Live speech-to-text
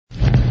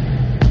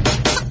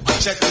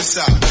Check this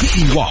out.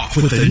 Kicking you off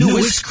with the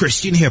newest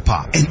Christian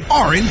hip-hop and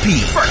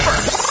R&B.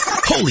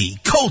 Holy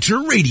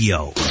Culture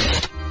Radio. While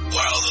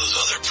those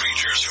other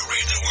preachers who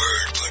read the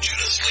word put you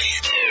to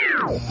sleep.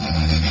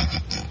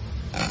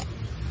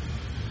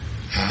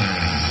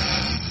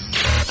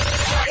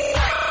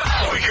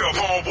 Wake up,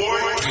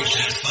 homeboy. Preach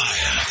That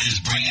Fire is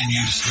bringing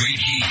you straight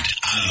heat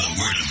out of the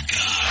Word of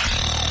God.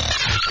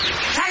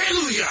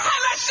 Hallelujah.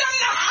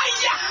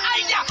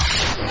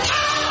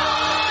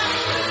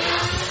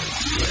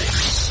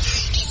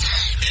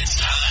 It's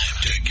time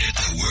to get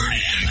the word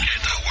in.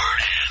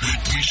 With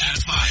Preach That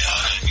Fire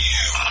and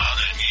you.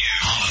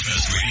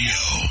 Harvest Radio.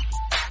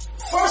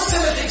 1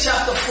 Timothy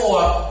chapter 4,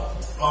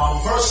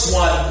 verse 1.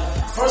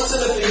 1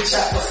 Timothy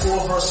chapter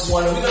 4, verse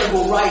 1. And we're going to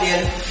go right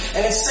in.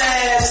 And it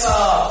says,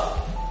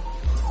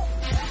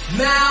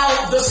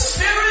 now the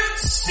Spirit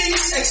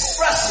speaks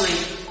expressly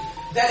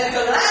that in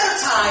the latter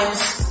times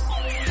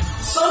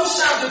some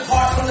shall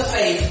depart from the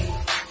faith,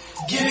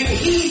 giving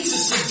heed to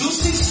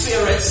seducing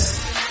spirits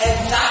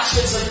and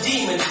doctrines of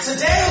demons.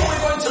 Today what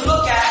we're going to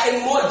look at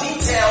in more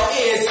detail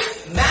is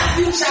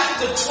Matthew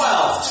chapter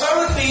 12. Turn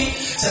with me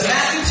to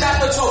Matthew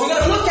chapter 12. We're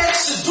going to look at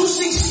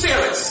seducing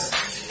spirits.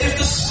 If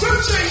the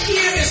scripture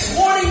here is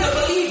warning the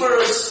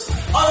believers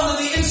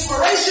under the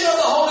inspiration of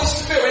the Holy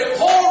Spirit,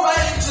 Paul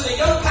writing to the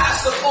young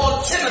pastor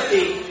called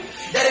Timothy,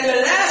 that in the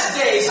last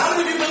days, how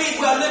many of you believe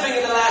we are living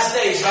in the last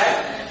days,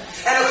 right?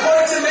 And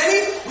according to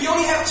many, we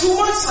only have 2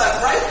 months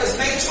left, right? Because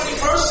May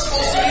 21st is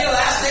supposed to be the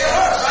last day of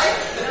Earth, right?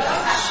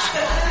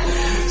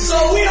 So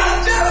we are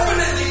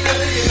definitely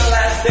living in the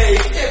last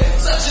days, if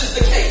such is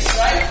the case,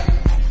 right?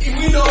 And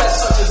we know that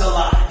such is a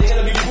lie. They're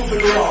going to be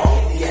proven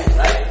wrong in the end,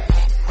 right?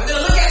 We're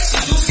going to look at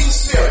seducing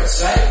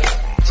spirits, right?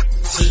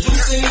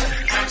 Seducing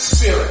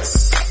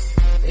spirits.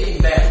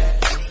 Amen.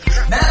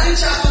 Matthew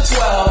chapter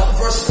 12,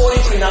 verse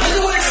 43. Now look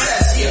at what it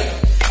says here.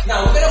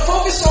 Now we're going to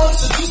focus on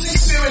seducing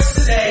spirits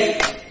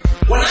today.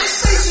 When I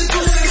say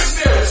seducing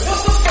spirits,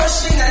 what's the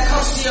first thing that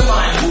comes to your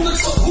mind? Who could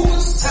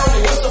tell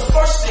me what's the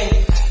first thing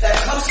that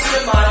comes to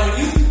your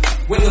mind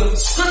when the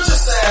scripture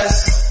says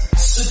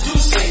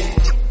seducing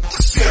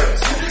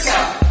spirits? Who can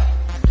tell me?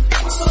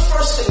 What's the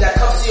first thing that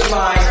comes to your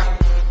mind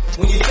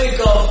when you think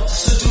of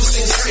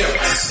seducing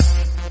spirits?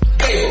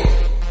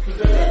 Gabriel.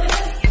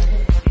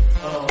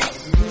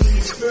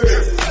 Seducing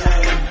spirits is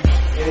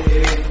when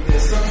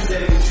there's something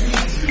that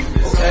intrigues you.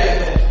 Okay.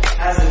 That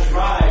has a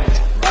drive.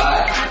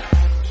 Right.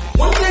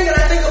 One thing that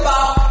I think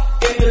about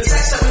in the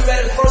text that we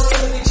read in 1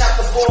 Timothy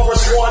chapter 4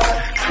 verse 1,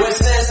 where it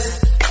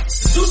says,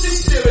 seducing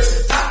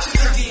spirits,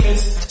 doctrines of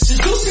demons.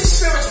 Seducing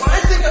spirits, when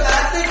I think of that,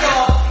 I think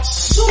of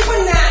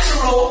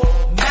supernatural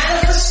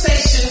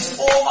manifestations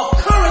or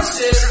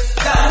occurrences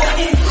that will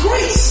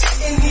increase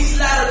in these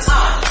latter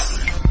times.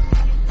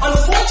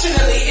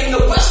 Unfortunately, in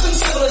the Western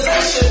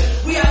civilization,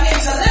 we have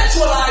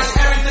intellectualized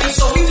everything,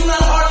 so we do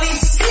not hardly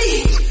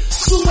see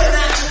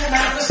supernatural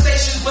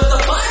manifestations. But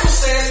the Bible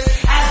says,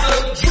 as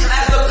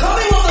the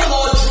coming of the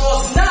Lord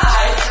draws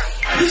nigh,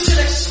 we should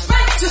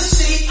expect to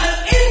see an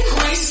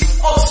increase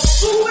of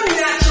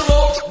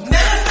supernatural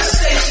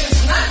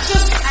manifestations, not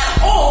just at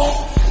home,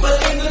 but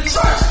in the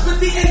church, with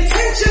the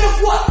intention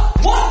of what?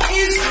 What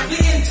is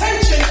the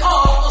intention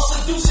of a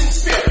seducing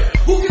spirit?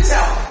 Who can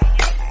tell me?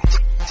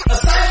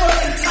 Aside from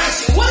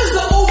enticing, what is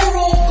the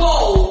overall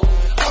goal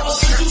of a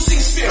seducing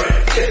spirit?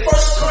 If 1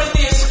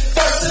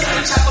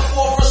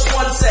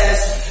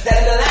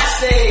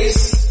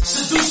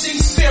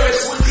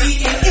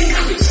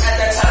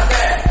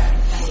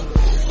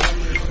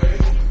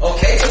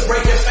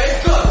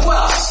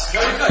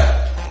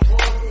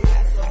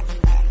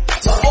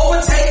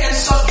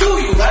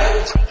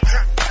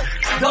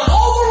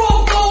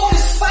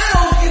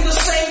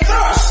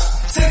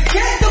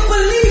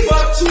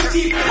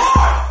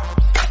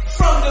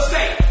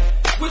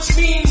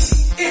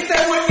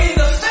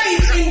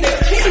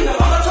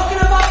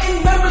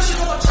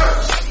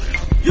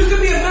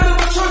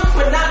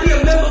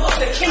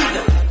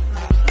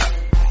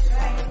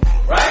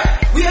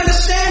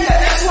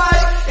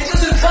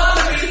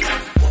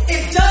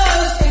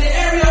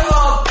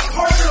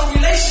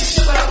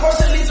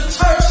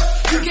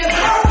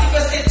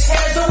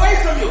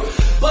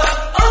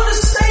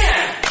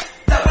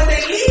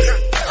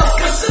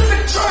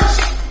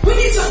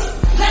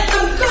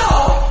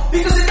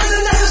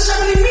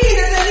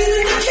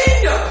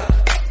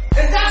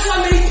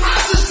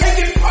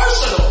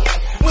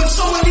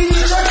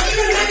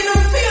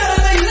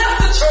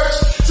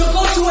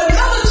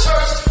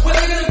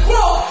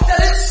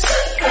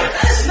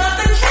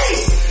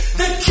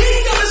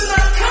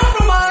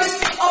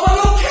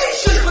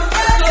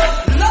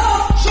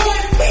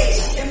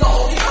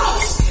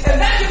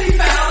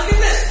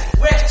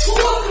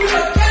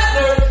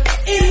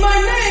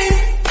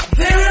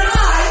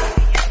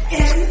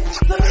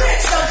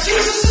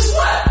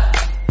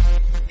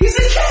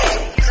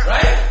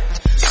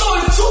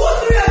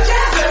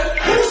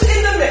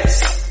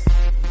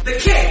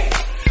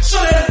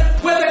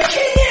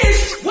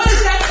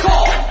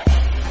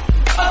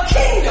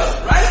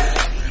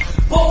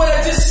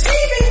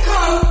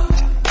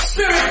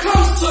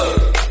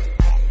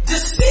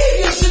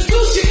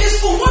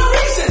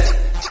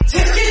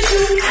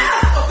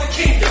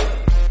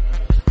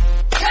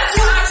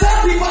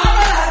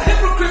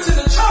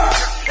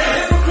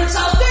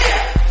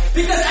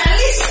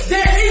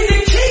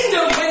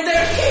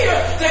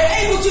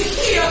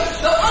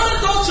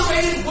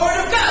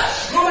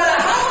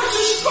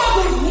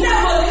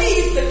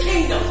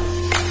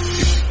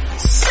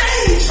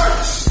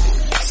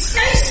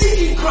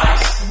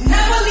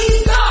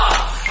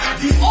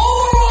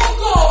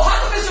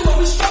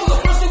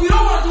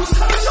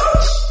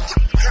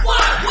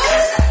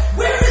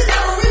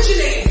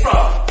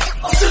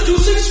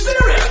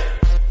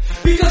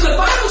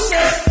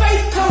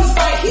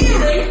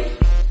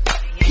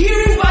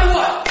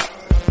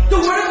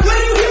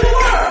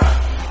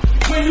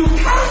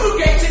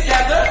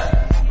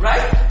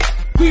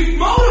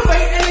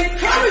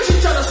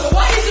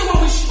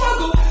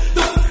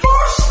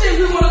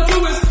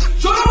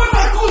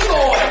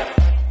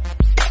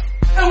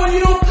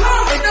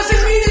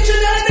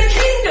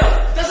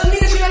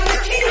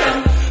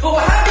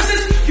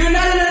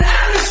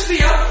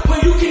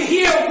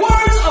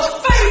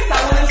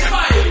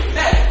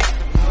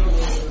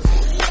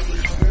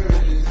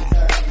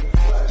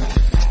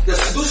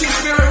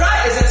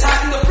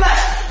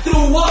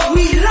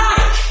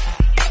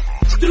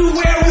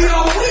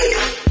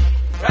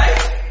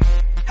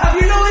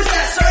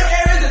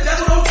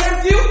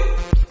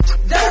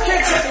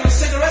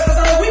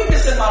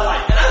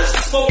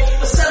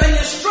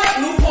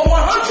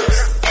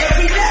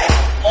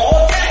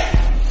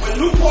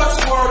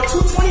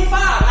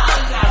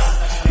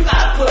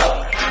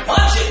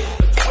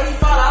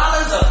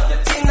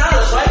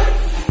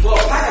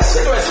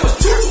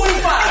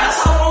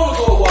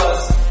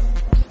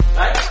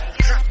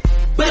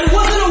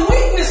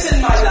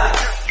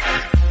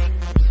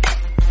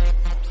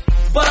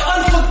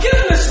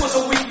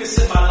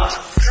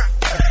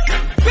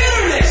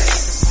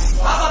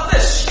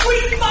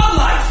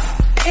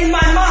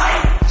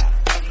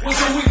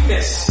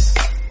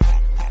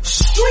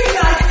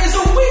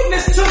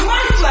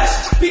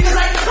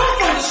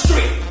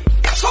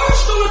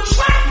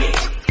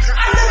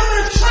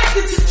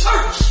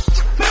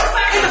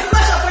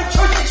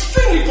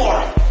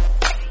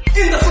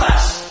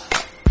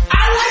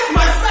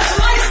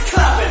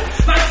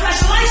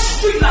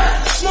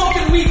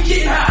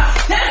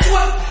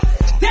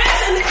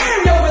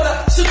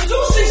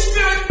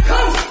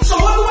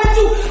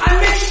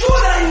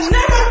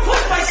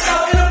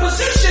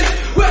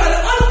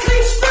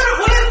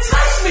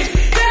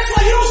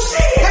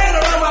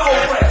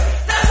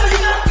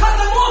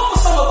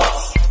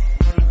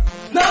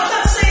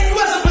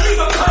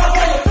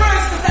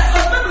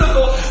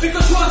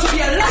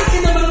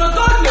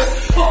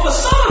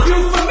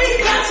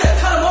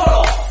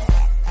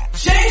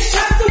 James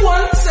chapter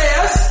 1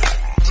 says,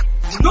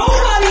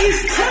 nobody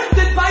is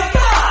tempted by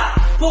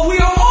God, but we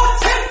are all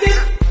tempted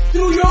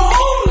through your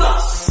own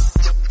lust.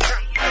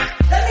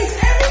 That means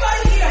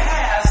everybody here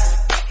has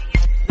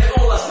their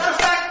own lust. Matter of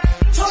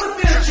fact, turn with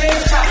me to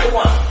James chapter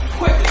 1.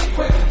 Quickly.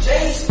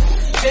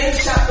 James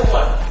chapter 1.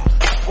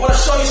 I want to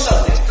show you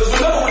something. Because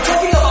remember, we're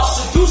talking about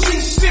seducing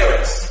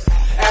spirits.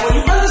 And when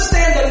you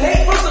understand the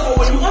nature, first of all,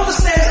 when you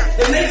understand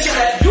the nature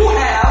that you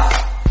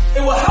have, it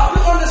will help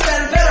you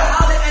understand better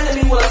how the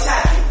enemy will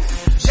attack you.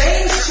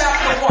 James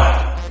chapter 1.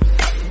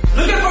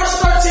 Look at verse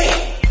 13.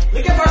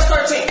 Look at verse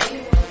 13.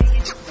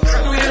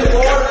 Look at the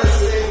Lord.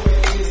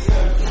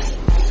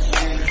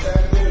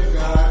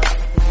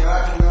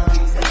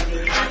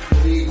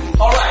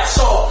 Alright,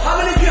 so how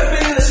many of you have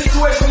been in a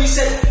situation where you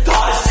said,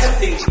 God is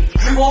tempting?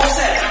 We've all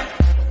said it.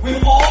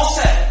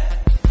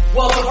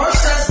 Well, the verse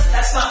says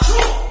that's not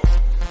true.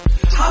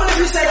 How many of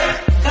you said,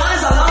 God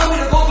is allowing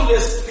me to go through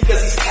this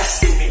because He's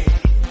testing me?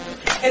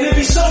 And it'd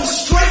be something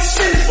straight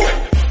sinful.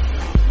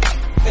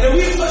 And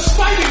if we're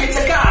striving it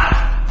to God,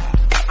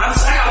 I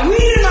got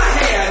weed in my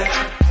hand,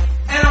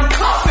 and I'm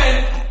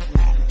puffing.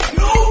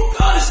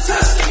 God is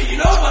testing me,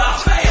 but I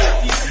failed.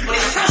 But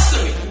He's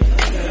testing me.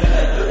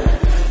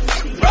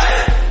 Right?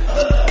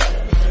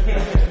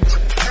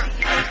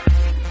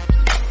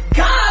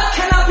 God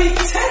cannot be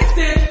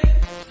tempted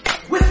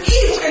with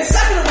evil. And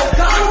second of all,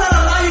 God will not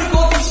allow you to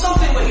go through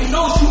something where He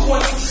knows you're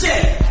going to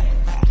sin.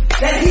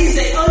 That He's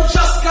an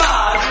unjust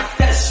God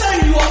that is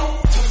setting you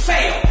up to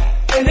fail.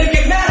 And they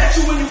get mad at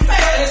you when you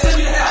fail and send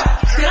you to hell.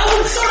 Then I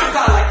wouldn't serve a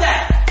God like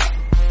that.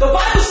 The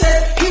Bible says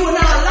He will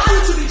not allow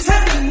you to be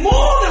tempted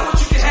more than what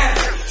you can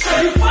handle. So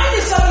if you find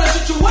yourself in a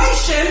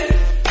situation,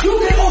 you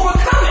can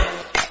overcome it.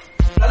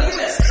 Now look at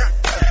this.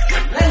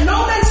 Let no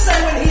man say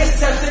when he is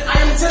tempted, I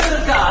am tempted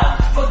of God.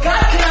 For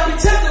God cannot be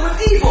tempted with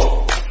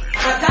evil.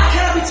 Now God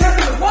cannot be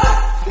tempted with what?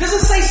 It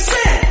doesn't say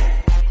sin.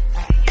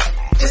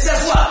 It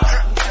says what?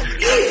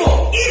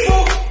 Evil.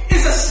 Evil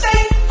is a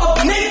state of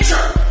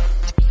nature.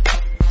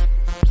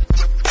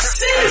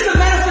 Sin is the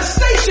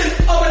manifestation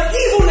of an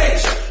evil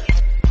nature.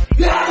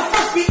 You have to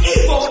first be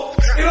evil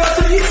in order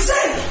to be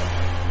sin.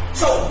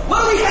 So what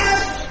do we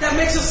have that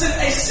makes us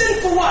a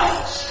sinful what?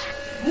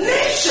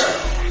 Nature.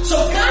 So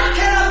God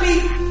cannot be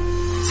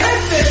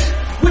tempted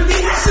with the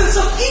essence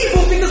of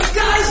evil because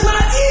God is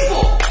not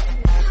evil.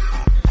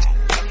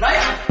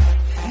 Right?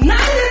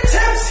 Neither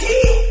tempts He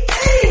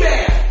any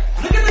man.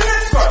 Look at the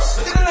next verse.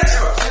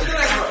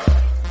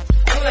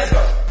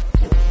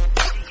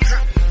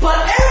 But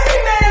every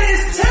man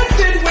is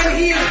tempted when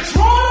he is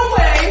drawn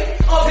away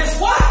of his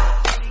what?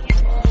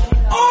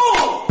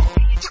 Own.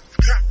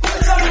 What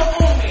does that word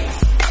own mean?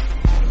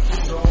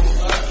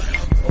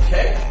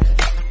 Okay.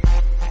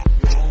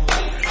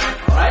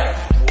 Alright.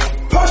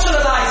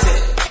 Personalize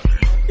it.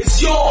 It's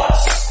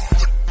yours.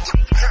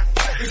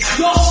 It's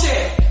your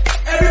sin.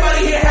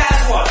 Everybody here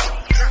has one.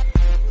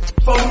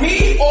 From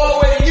me all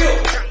the way to you.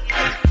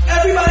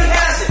 Everybody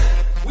has it.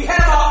 We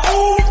have our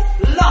own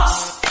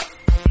lust.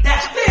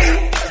 That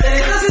thing that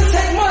it doesn't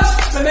take much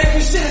to make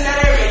you sin in that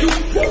area.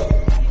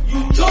 You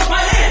jump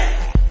right in.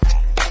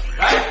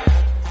 Right?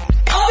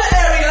 Other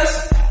areas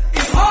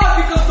is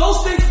hard because those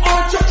things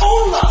aren't your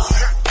own lust.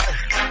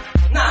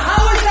 Now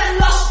how is that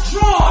lust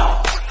drawn?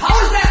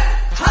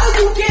 How do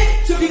you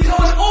get to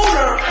become an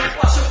owner?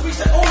 Well, I should preach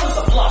the owners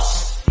of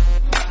lust.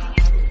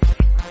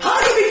 How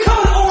do you become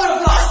an owner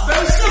of lust?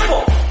 Very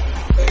simple.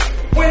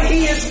 When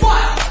he is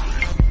what?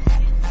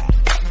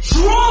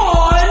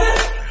 Drawn.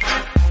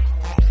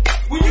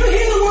 When you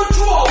hear the word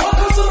draw, what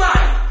comes to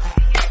mind?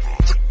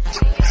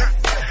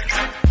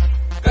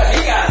 Go ahead,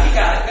 he got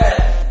it. Go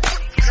ahead.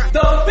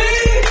 The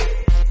big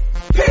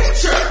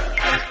picture.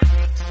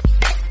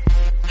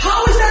 How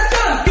is that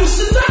done? Through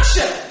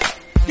seduction.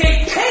 They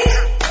paint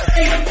a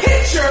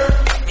picture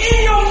in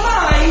your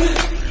mind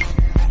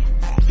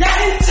that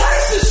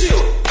entices you.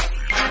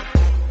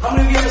 How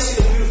many of you ever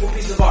seen a beautiful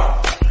piece of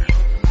art?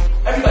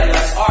 Everybody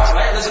likes art,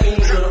 right? It doesn't mean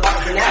you're an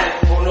art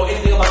fanatic or know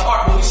anything about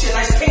art. When you see a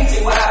nice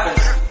painting, what happens?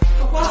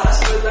 Oh, wow,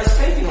 that's a really nice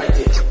painting right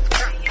there.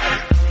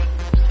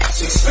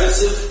 It's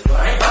expensive, but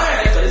I ain't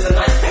buying it, but it's a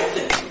nice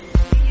painting.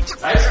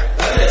 Right?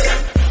 Look at this.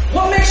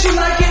 What makes you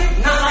like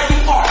it, not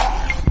liking art?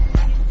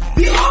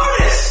 The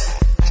artist.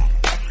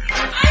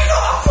 I know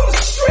I'm from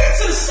the streets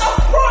of the South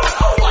Bronx. I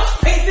don't watch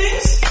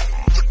paintings.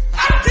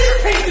 I did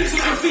paintings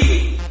with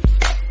graffiti.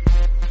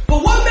 But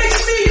what makes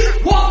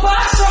me walk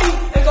by something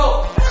and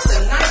go, that's a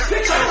nice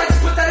picture, I'd like to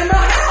put that in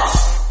my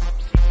house?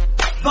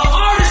 The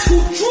artist who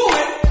drew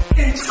it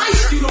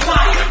enticed you to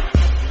buy it.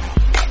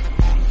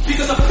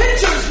 Because a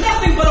picture is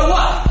nothing but a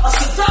what? A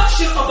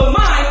seduction of the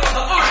mind of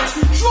the artist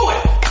who drew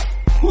it.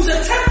 Who's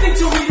attempting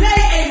to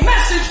relay a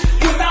message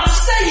without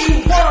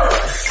saying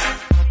words.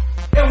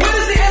 And when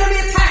does the enemy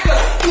attack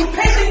us? Through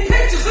painting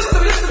pictures. Listen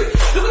to me.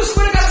 Look what the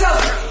Spirit of God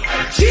tells you.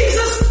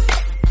 Jesus,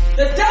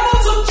 the devil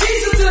took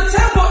Jesus to the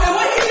temple, and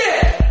what he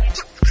did?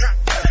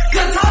 To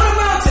the top of the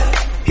mountain,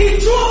 he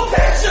drew a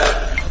picture.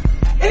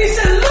 And he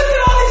said, look at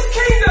all these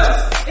kingdoms.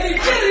 And he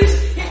did it.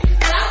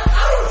 And I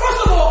don't know,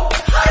 first of all,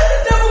 how did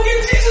the devil give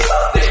Jesus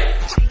up there?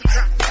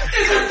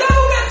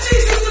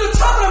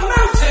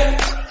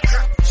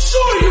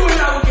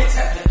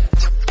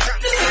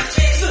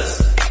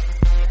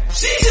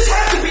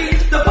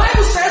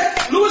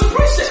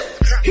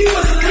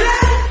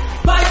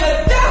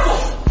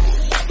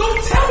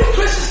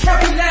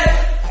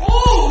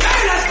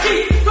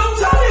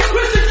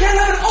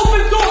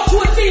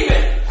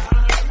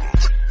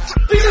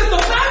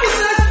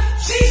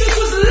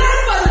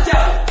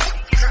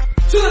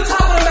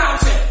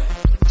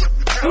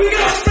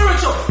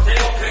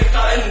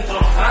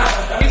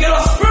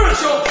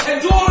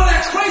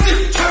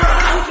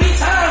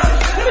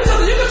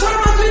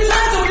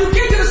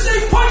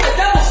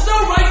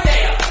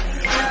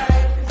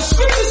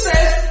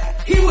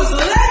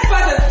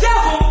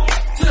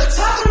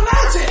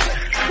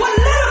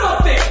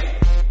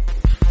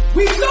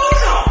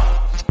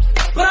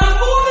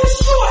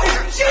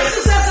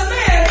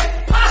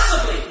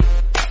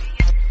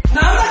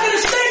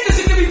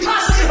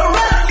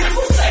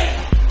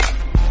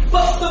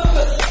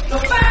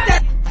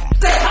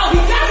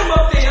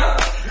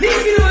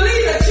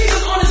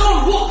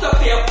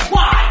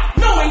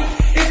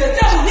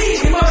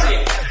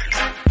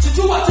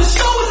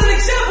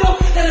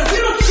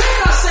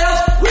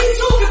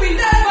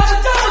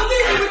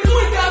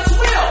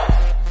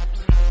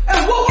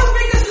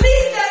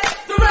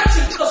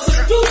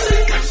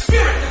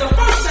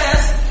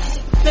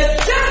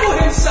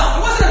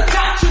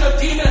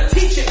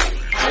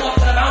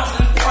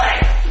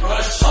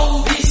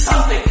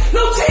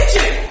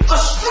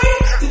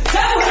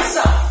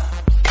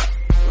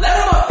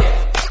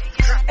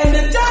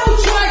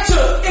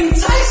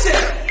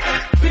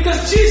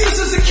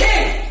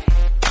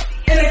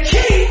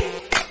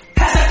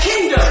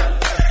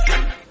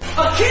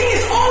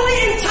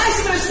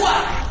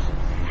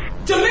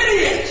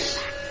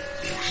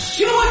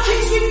 a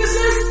king's weakness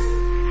is?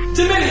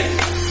 Dominion.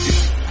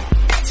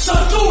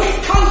 Subduing,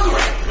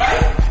 conquering,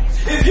 right?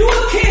 If you're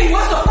a king,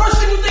 what's the first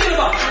thing you're thinking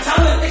about?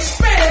 Time to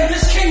expand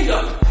this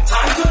kingdom.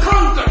 Time to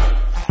conquer.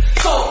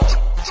 So,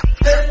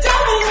 the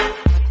devil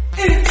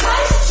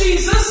enticed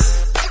Jesus.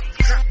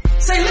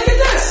 Say, look at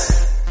this.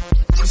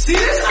 You see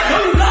this? I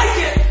know you like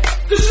it.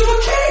 Because you're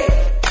a king.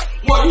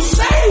 Well, you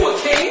say you're a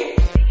king.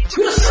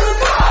 You're the son of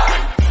God.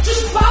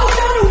 Just bow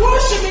down and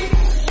worship me.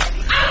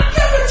 I'll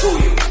give it to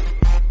you.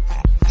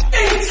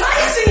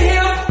 Enticing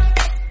him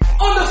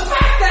on the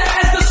fact that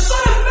as the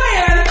son of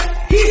man,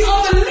 he's of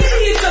the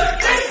lineage of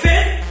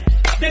David,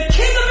 the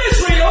king of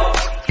Israel,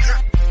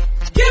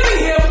 giving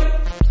him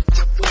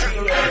what he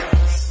already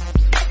has.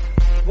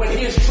 When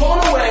he is drawn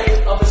away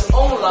of his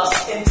own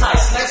lust,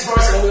 enticed. Next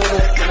verse and we'll go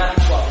to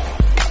Matthew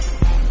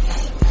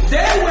 12.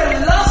 Then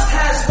when lust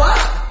has what?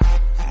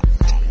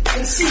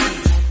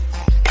 Conceived.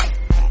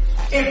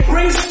 It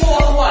brings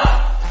forth what?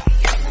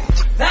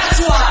 That's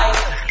why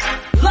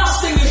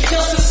lusting is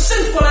just as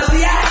sinful as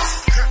the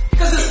act.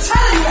 Because it's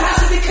telling you it has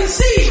to be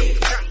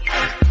conceived.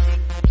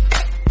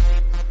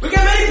 We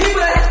get many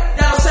people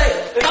that'll say,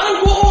 if I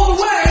don't go all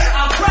the way,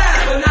 I'll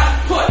grab but not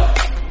put.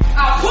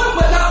 I'll put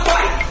but not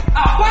bite.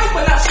 I'll bite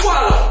but not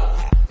swallow.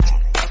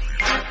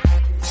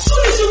 As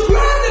soon as you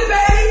grab the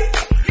baby,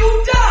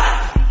 you're done.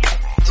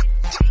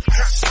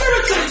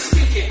 Spiritually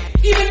speaking,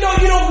 even though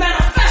you don't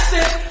manifest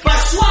it by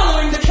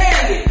swallowing the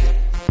candy.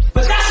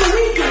 But that's what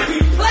we do. We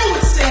play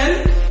with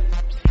sin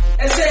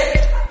and say,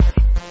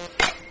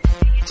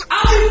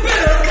 I'll be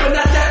bitter, but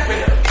not that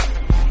bitter.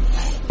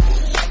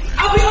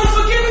 I'll be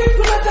unforgiving,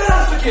 but not that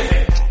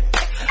unforgiving.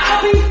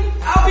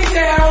 I'll be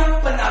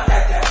down, but not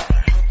that down.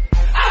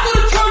 I'll go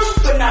to church,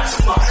 but not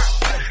too much.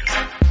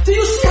 Do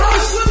you see how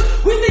it's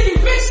switched? We're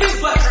thinking big things,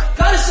 but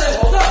God is saying,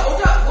 hold up.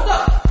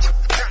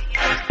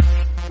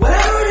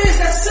 Whatever it is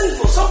that's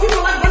sinful. Some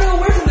people like running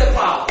away from their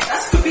problem.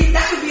 That could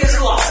be as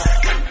lost.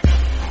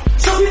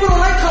 Some people don't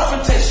like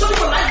confrontation. Some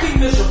people like being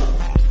miserable.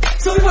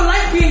 Some people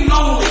like being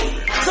lonely.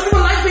 Some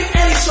people like being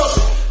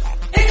antisocial.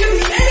 It can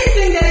be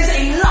anything that is a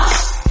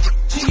lust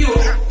to you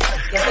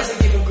that doesn't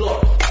give him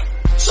glory.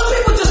 Some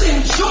people just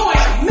enjoy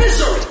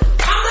misery.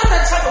 I'm not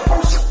that type of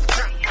person.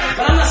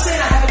 But I'm not saying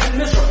I haven't been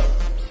miserable.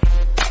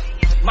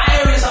 My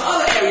areas are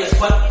other areas,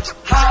 but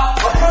how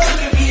a person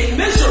can be in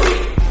misery,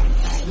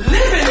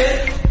 living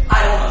it,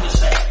 I don't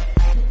understand.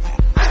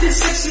 I did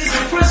 6 years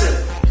in prison.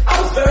 I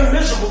was very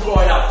miserable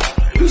growing up.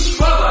 We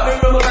struggled. I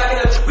remember back in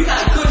the, we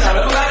got good now.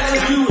 Remember back in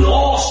the we were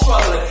all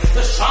struggling,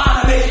 just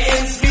trying to make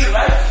ends meet,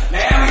 right?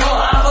 Man, a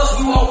lot of us,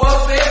 we want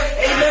welfare.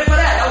 Amen for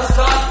that. That was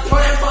God's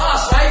plan for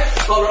us, right?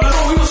 But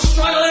remember, we were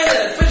struggling, and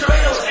the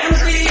refrigerator was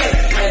empty,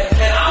 and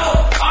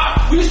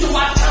we used to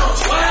watch channel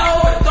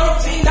 12 and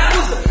 13. That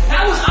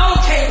was our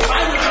cable,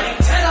 right? We were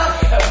antenna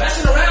and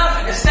messing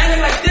around and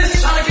standing like this,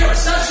 trying to get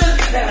reception,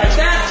 and like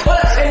that.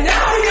 And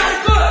now we got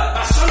it good.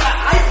 My son got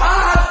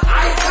iPod,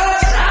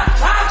 iTouch,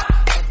 laptop,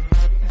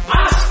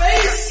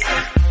 MySpace.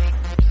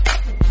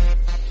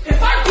 If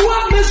I grew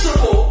up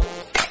miserable,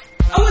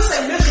 I wouldn't say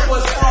miserable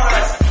as far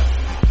as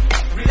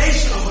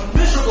relational, but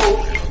miserable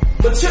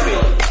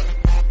materially.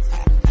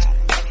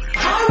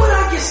 Why would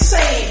I get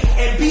saved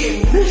and be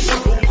a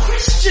miserable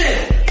Christian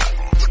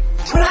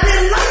when I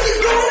didn't like it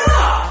growing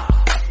up?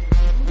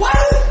 Why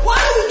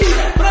do we do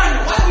that? But I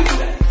know, why do we do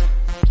that?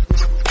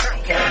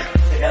 Okay,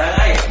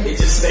 they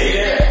just stay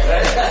there,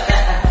 right?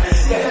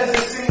 That's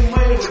the same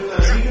way with the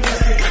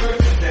legalistic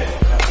churches that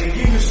they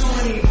give you so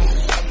many.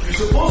 You're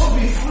supposed to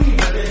be free,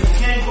 but then you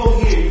can't go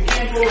here, you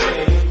can't go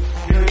there.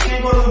 You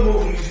can't go to the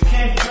movies, you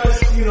can't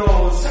dress, a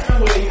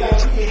certain way. You gotta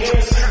keep your hair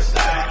a certain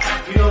style.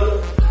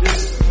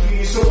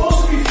 You're supposed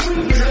to be free,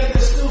 but yet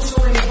there's still so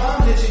many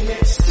bondage, and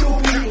yet still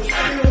people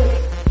still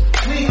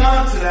cling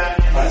on to that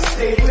and they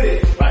stay with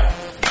it. Right.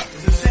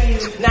 It's the same.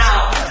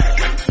 Now,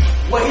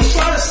 what he's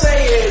trying to say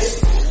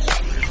is,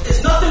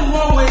 there's nothing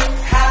wrong with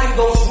having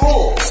those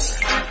rules.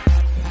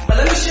 But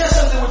let me share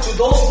something with you.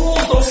 Those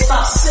rules don't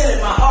stop sin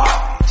in my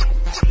heart.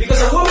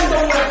 Because a woman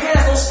don't wear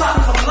pants don't stop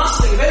me from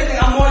lusting. If anything,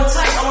 I'm more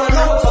enticed. I want to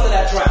know what's under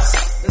that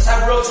dress. Let's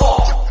have real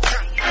talk.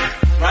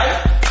 Right?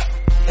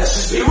 Let's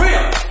just be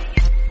real.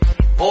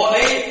 Or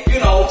let me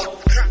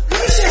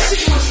share a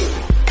secret with you.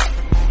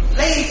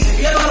 Ladies, if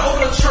you ever want to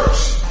open a church,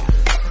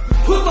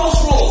 put those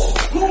rules.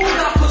 Who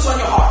God puts on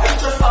your heart? Every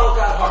church follow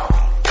God's heart.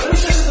 Let me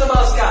share something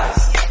about us guys.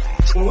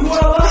 When we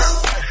want to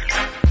lust,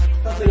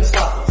 nothing will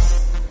stop us.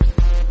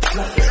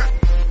 Nothing.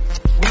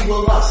 We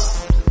will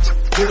lust.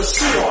 With a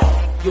suit on,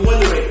 you're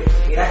wondering,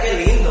 mira que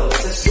lindo,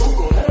 ese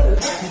suco.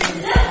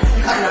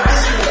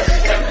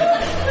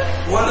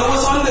 Wonder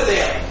what's under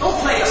there. Don't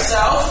play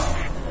yourself.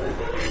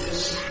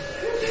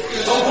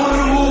 Don't go to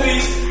the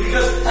movies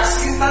because estás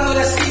sentando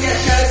la silla de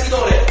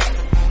cabecidores.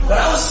 When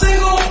I was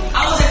single,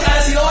 I was de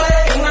cabecidores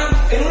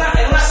en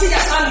una silla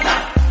santa.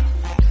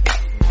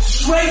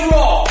 Straight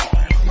raw.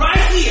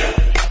 Right here.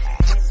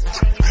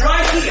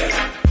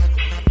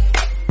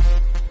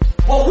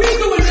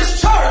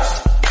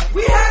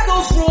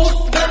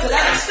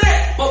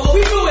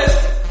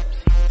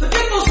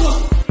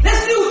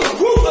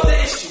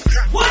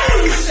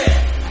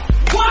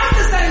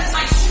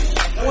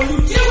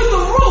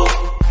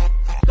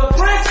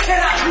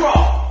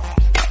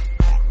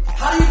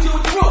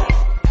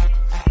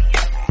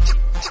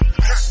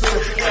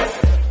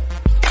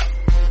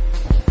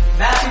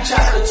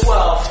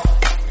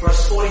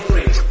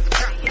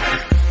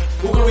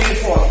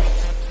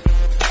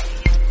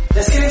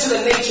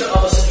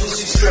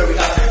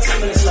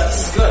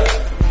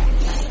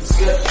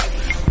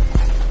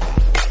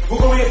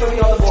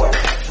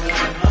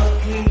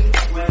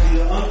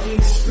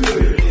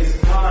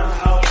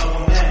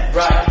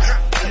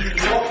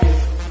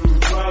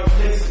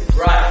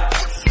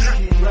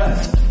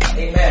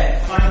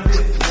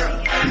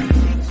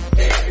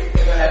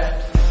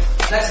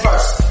 Next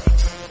verse.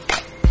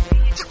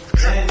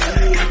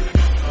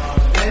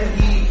 Then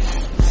he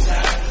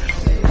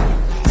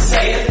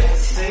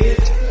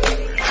saith,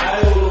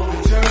 I will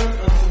return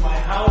unto my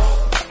house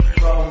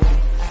from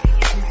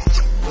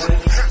when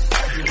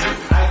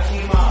I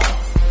came out.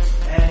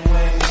 And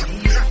when he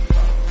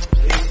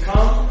is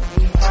come,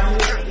 he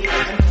findeth it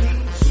empty,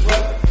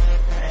 swept,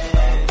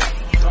 and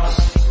dust.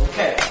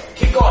 Okay,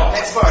 keep going.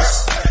 Next verse.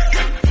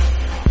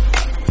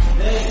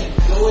 Then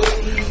goeth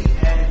he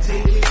and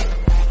taketh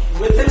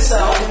With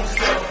himself.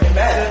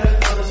 Amen.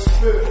 7 other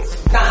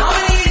spirits. Now, how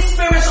many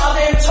spirits are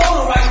there in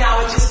total right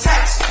now in this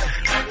text?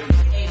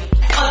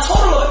 A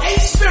total of 8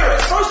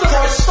 spirits. First of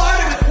all, it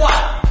started with what?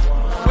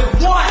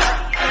 With one.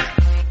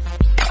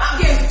 I'm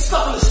getting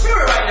stuff in the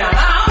spirit right now.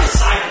 Now I'm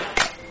excited.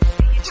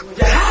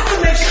 You have to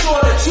make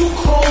sure that you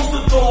close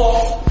the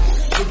door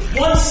with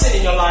one sin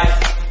in your life.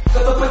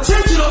 Because the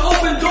potential to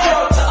open door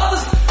to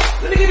others.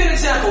 Let me give you an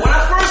example. When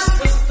I first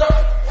was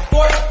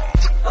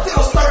I think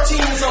I was 13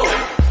 years old.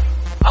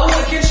 I was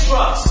against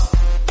drugs.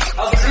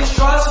 I was against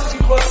drugs because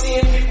people were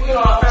seeing people,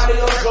 our family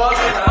on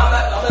drugs.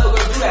 I'm never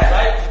going to do that,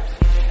 right?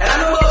 And I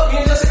remember me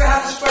and Jessica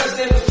had this friend, his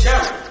name was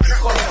Jerry. It's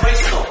called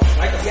Greystone,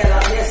 right? Because he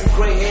had some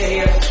gray hair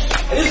here.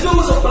 And this dude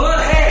was a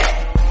blunt head.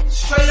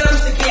 Straight up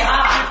used to get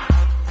high.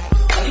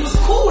 And he was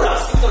cool with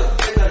us. He was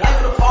in the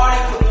life of the party,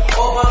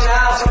 all bugging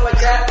out, something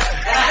like that.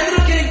 And I ended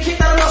up getting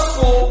kicked out of my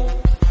school.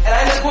 And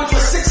I ended up going to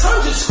a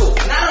 600 school.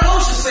 And I don't know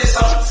if you should say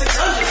something,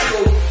 600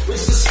 school, which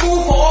is a school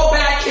for all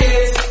bad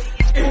kids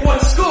in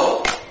one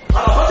school.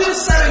 On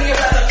 107 years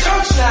at the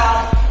church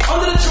now,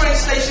 under the train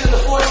station in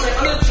the 4th train,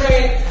 under the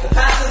train, the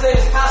pastor's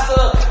name is Pastor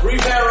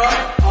Rivera,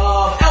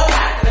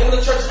 LPAC. The name of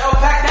the church is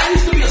LPAC. That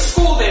used to be a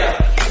school there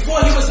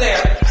before he was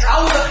there. I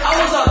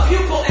was a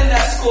pupil in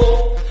that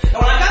school. And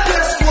when I got to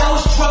that school, I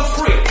was drug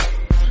free.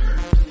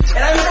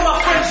 And I remember my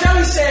friend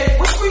Jerry said,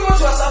 "What school you going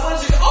to?" I said, "I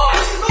wanted to go." "Oh, I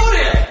used to go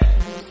there."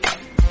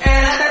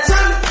 And at that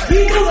time, he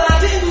knew that I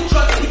didn't do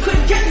drugs, and he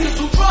couldn't get me to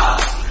do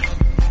drugs.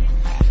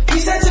 He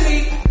said to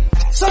me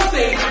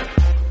something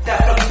that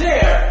from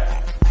there,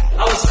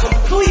 I was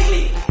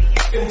completely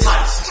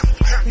enticed.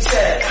 He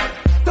said,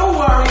 "Don't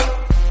worry.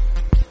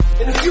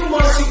 In a few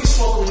months, you'll be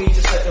smoking weed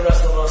just like the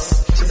rest of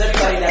us. Because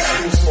everybody in that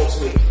school smokes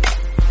weed."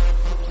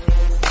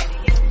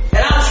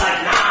 And I was like,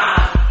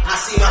 "Nah. I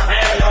see my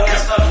family, all that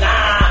stuff.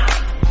 Nah."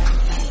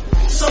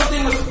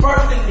 Something was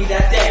birthed in me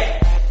that day.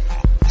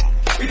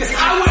 Because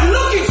I went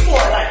looking for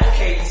it. Like,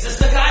 okay, is this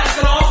the guy that's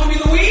going to offer me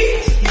the weed?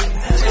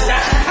 Is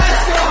that the guy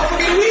that's going to offer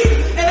me the weed?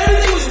 And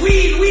everything was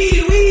weed.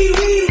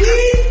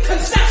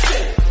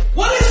 Conception.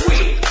 What is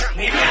weed?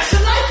 Maybe I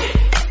should like it.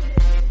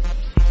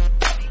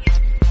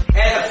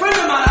 And a friend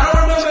of mine, I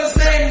don't remember his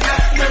name.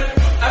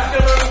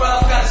 African American brother,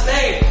 I forgot his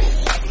name.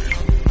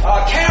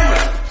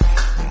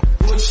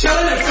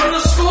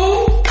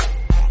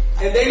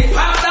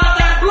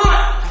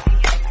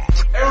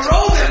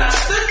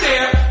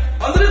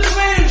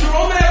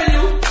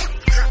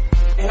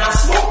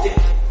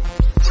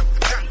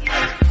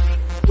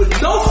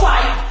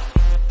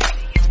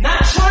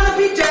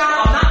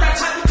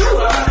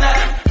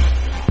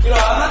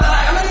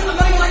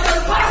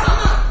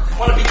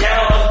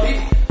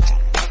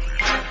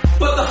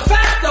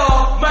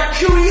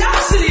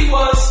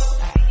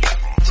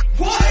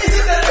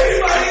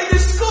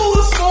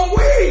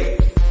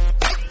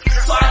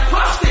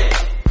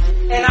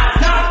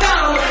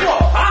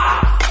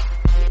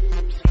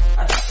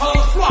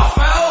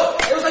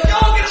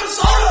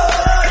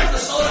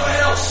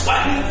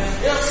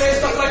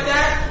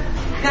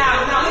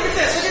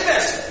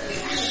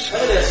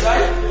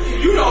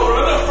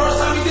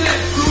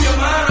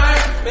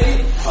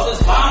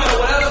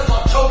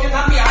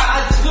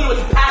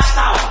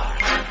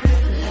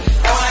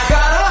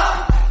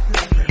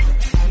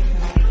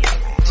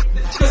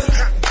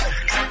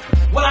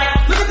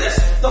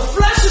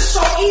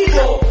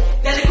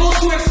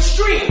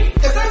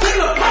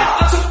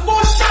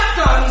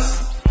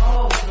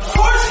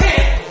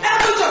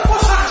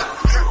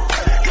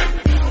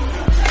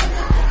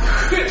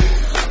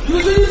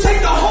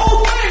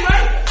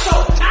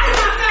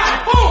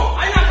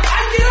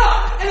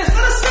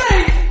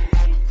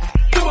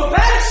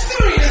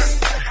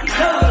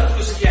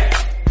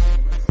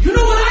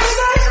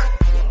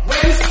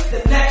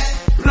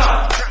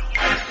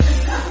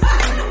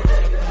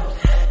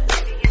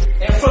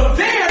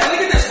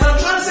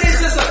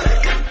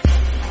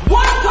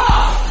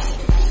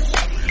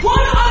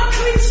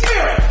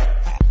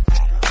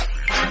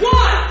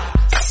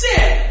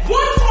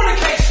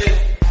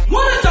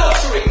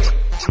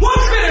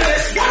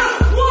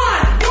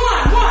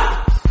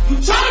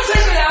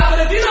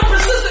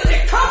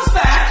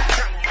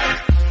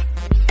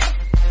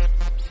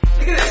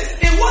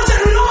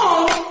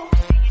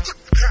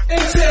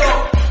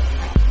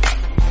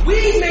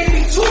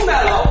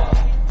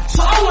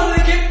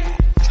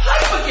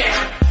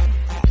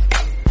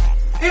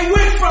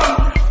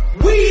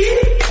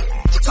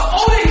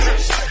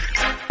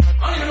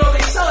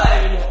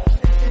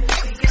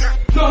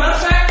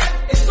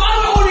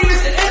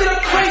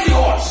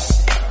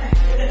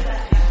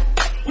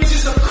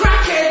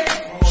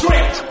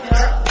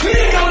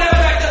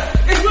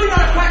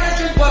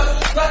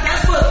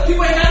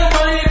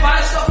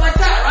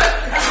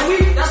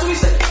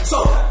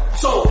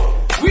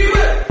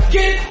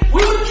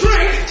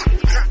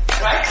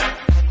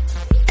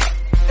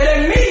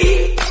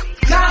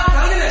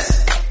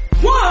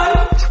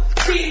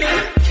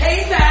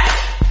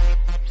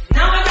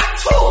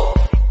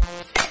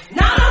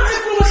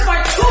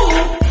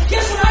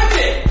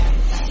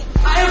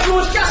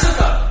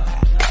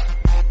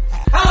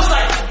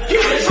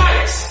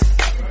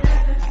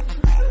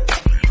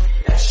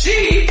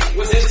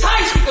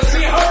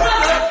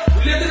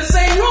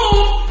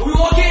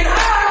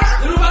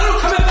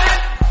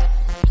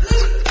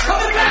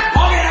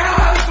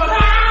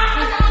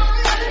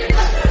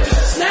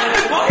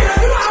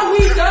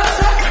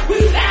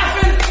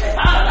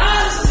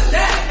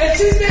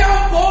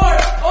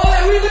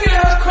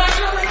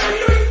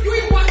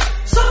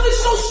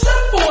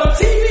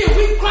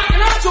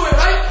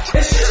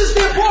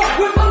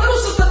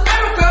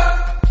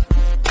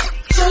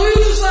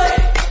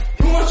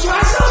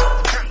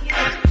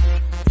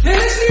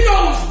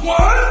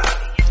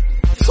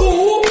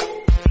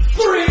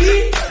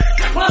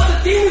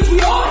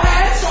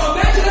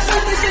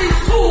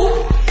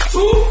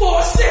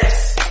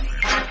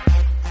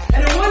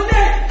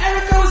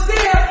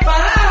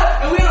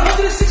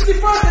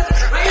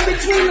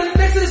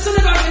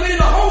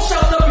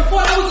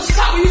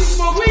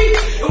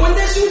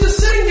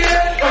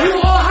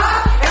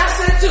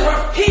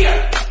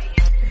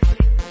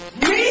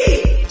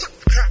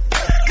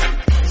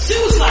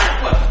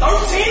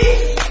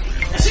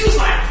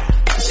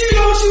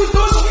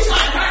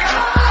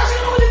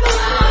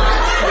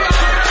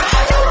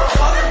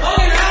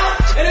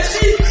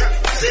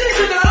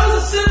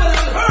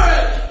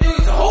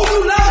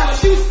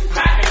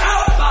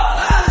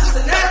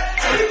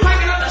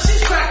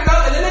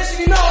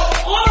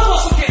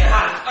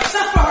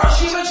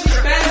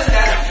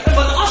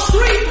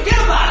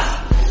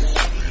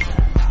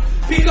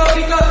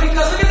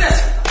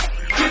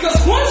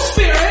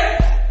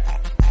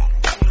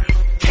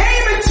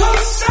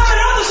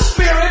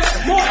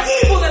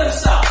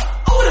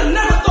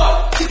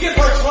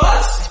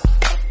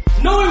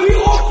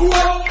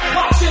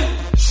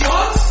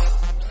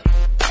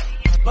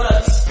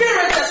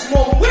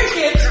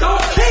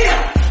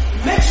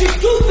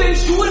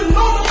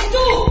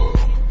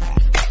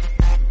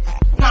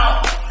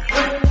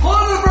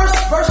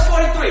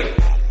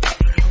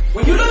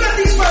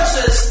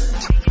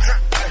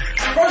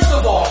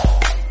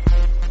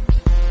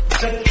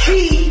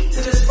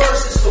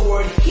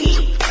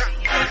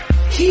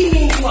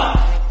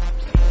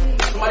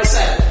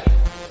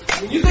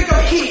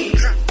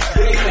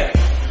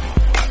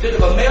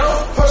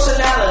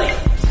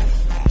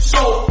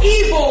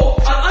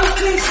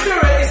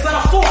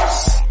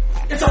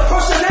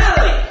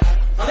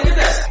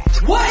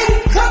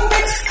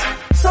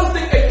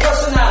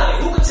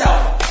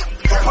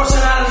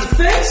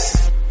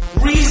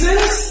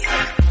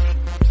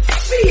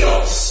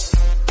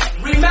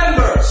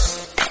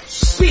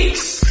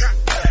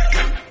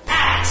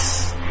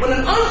 When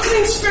an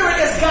unclean spirit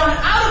has gone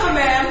out of a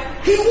man,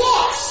 he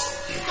walks.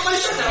 Somebody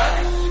said that,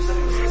 right?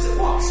 Somebody said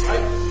walks,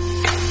 right?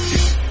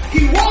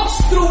 He walks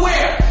through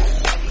where?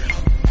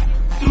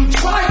 Through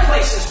dry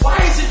places. Why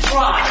is it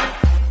dry?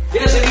 It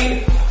doesn't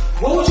mean,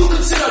 what would you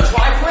consider a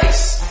dry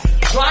place?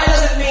 Dry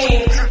doesn't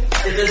mean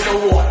that there's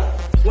no water.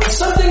 When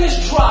something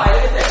is dry,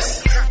 look at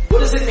this. What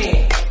does it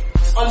mean?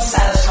 It's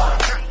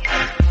unsatisfying.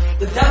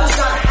 The devil's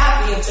not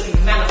happy until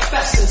he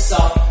manifests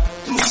himself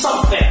through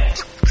something.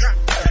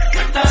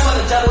 That's why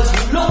the devil is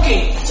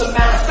looking to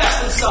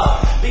manifest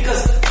himself.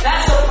 Because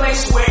that's the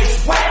place where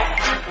it's wet.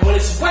 And when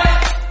it's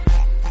wet,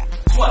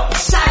 it's what?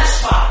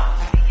 Satisfied.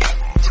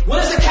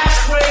 What is the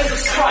catchphrase of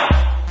Sprite?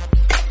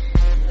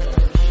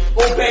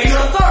 Obey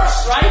your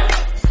thirst, right?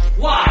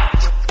 Why?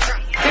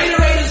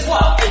 Gatorade is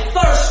what? A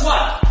thirst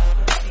what?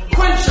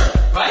 Quencher,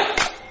 right?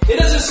 It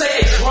doesn't say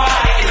a dry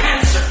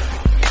enhancer.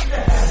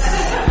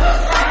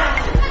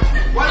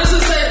 Why does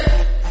it say?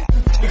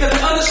 Because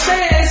it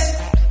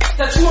understands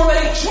that you're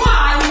already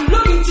dry when you're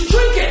looking to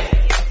drink it.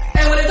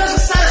 And when it doesn't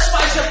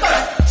satisfy your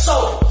thirst.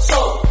 So,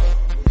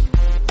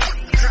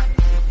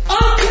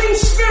 unclean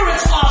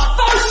spirits are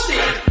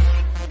thirsty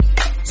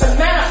to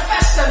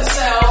manifest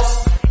themselves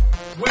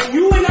when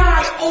you and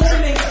I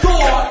open a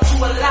door to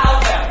allow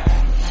them.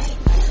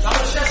 Now, I'm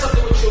going to share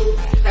something with you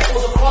that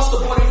goes across the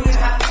board. You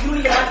don't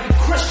even have to be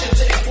Christian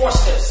to enforce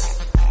this.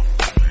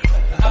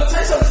 I'm going to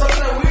tell you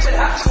something weird that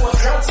happened to us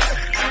once.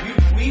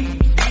 We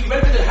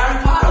rented a Harry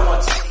Potter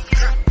once.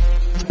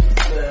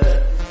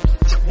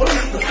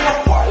 The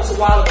fourth part, it was a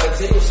while ago,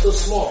 Xavier was still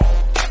small.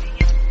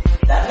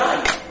 That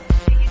night,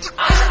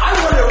 I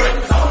wanted to rent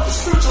it because I wanted to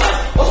spiritualize.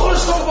 What's all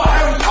this talk about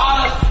Harry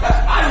Potter?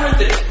 I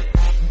rented it.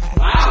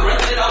 I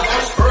was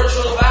more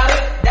spiritual about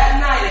it. That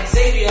night,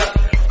 Xavier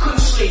couldn't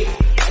sleep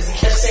because he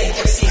kept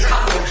seeing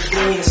cockroaches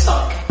going in his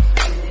stomach.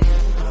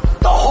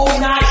 The whole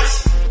night.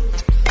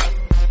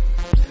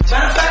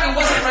 Matter of fact, it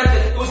wasn't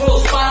rented. It was one of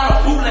those spot on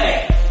a bootleg.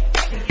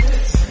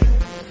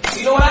 So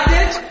you know what I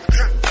did?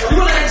 We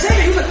were like,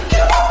 Xavier, he was like,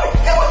 get off it.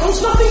 There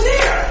was nothing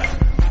there.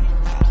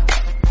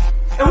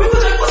 And we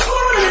were like, what's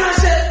going on? And I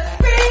said,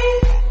 bing.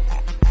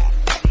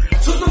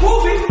 Took the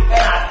movie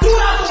and I threw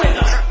it out the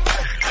window.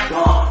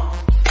 Gone.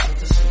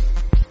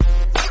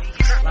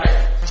 Right?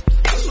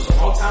 This was a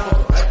long time ago,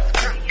 right?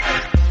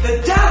 The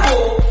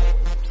devil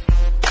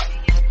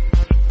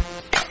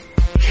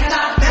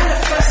cannot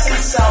manifest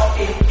himself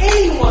in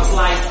anyone's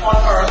life on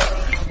earth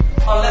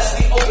unless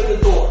we open the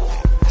door.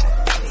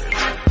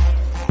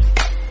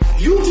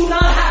 You do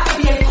not have to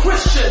be a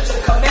Christian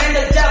to command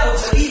the devil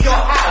to leave your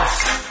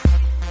house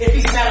if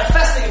he's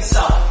manifesting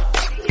himself.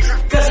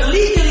 Because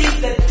legally,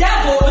 the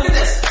devil, look at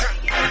this,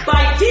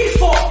 by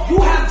default, you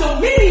have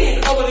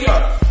dominion over the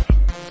earth.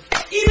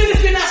 Even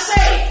if you're not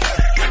saved.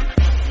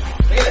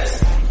 Look at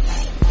this.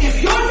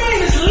 If your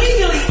name is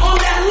legally on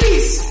that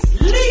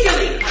lease,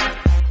 legally,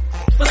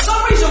 for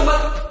some reason,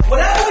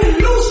 whatever we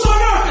loose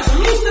on earth is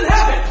loosed in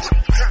heaven.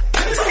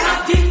 Let me tell you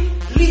how deep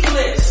legal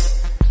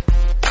is.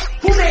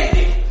 Who named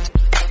you?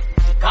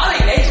 God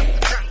ain't named you.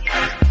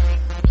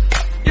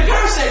 Your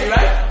parents saved you,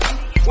 right?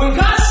 When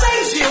God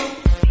saves you,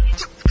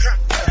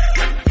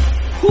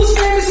 whose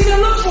name is he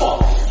going to look for?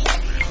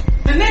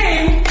 The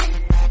name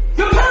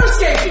your parents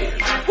gave you.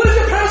 What if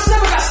your parents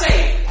never got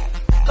saved?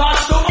 God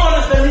still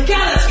honors the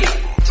legality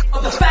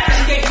of the fact that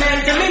he gave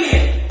man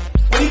dominion.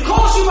 When he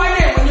calls you right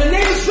now, when your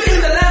name is written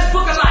in the Lamb's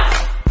Book of Life,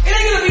 it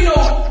ain't going to be no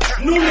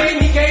new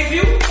name he gave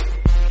you.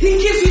 He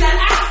gives you that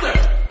after.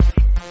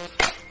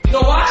 You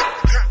know why?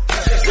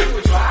 I'm just sticking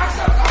with you. I asked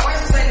God, why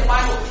does it say in the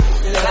Bible,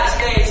 in the last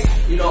days,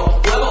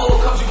 whoever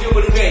overcomes you, give him a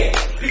new name?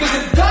 Because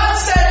if God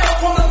said up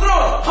from the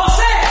throne,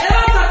 Jose,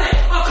 levántate,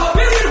 a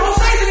million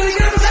Jose's are going to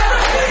get up and say,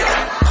 right here.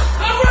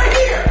 I'm right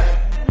here.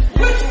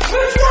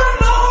 Which one,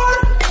 Lord?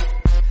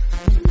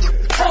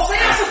 Jose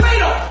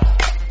Acevedo.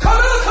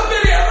 Camila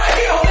Cabillia, right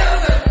here,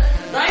 Jose,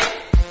 right?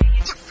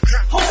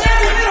 Jose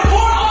Acevedo,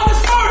 born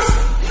August 1st.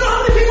 You know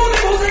how many people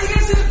named Jose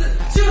against?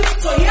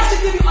 So he has to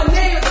give you a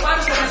name that the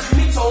Bible says is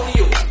unique to only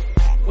you.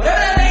 Whatever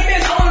that name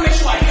is, I want to make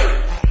sure I hear it.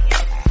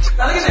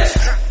 Now look at this.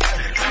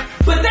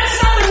 But that's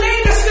not the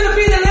name that's going to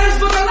be the Lamb's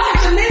Book of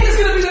Life. The name that's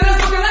going to be the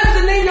Lamb's Book of Life is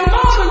the name your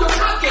mom and your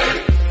pop gave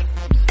you,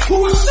 who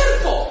was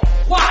sinful.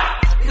 Why?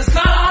 Because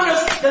God honors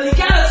the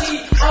legality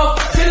of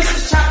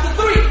Genesis chapter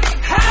 3.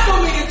 Half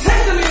dominion,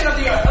 10 dominion of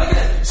the earth. Look at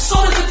this.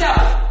 So does the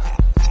devil.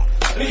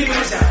 Let me give you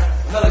an example.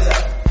 Another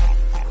example.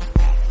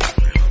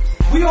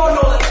 We all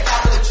know that the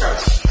Catholic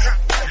Church,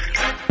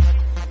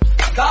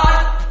 God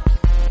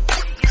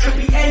could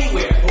be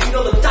anywhere, but we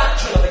know the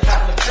doctrine of the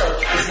Catholic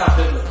Church is not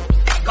biblical.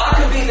 God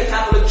can be in the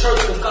Catholic Church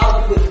because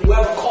God will be with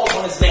whoever calls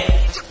on his name.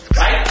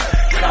 Right?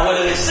 Now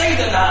whether they're saved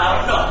or not, I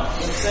don't know. You know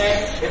what I'm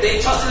saying? If they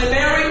trusted in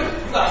Mary,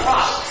 you got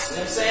problems.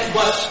 You know what I'm saying?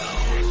 But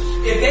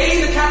if they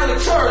in the Catholic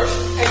Church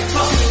and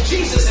trusted in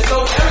Jesus and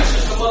know Mary's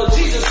just the mother of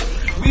Jesus,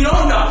 we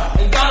don't know.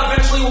 And God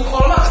eventually will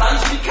call them out. I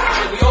used to be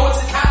Catholic. We owe it to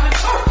the Catholic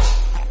Church.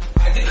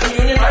 I did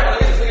communion, right?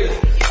 Look at this.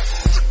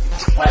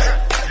 Right?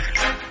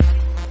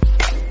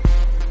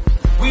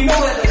 We know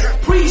that the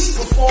priests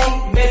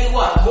perform many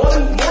what? More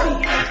than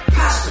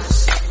pastors.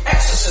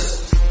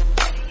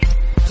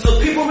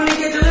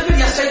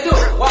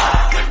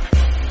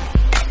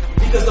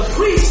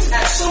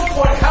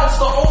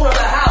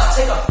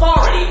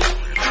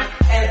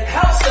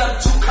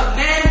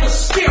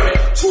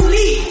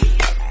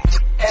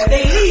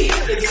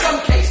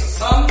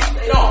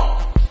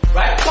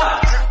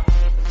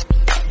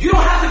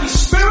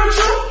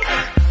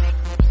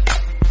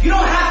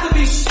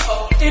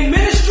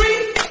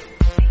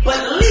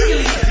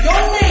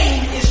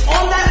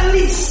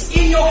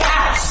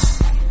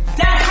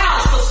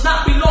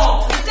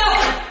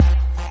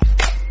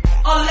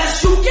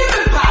 that you give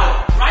him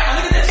power, right? Now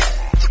look at this.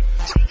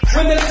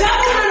 When the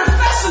devil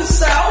manifests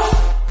himself,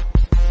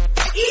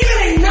 even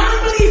a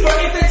non-believer,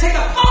 if they take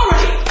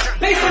authority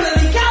based on the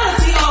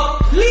legality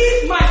of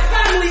leave my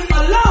family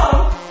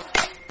alone,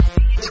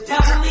 the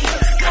devil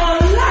leaves.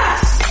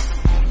 Unless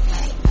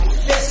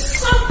there's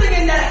something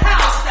in that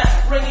house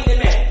that's bringing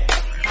him in.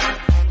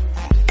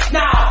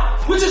 Now,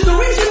 which is the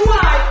reason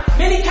why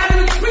many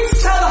Catholic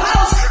priests tell the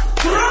house,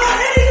 throw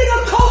anything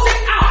occultic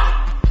out.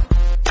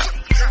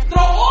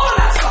 Throw all of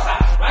that stuff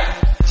out, right?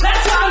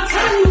 That's why I'm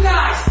telling you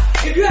guys,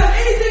 if you have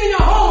anything in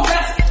your home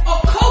that's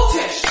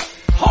occultish,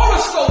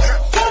 horoscopes,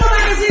 photo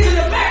magazines in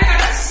the back, got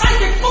that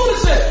psychic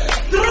foolishness,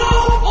 throw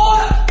all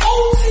the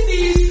old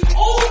CDs,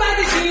 old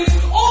magazines,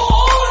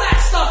 all of that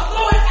stuff,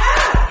 throw it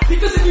out.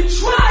 Because if you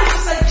try to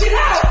say, get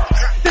out,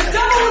 the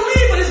devil will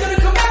leave, but he's going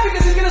to come back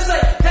because he's going to say,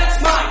 that's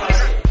mine right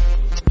here.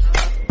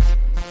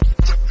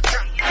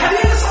 Have you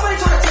ever somebody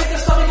try to take your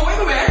stuff and go, wait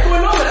a minute, I ain't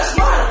going nowhere, that's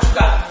mine, what you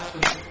got?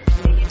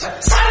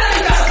 Sign that,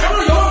 you got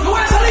something. No, you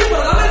ask to leave,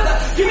 but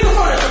give me the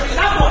furniture because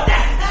I want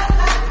that.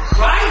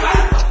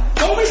 Right?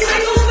 Don't we say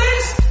those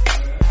things?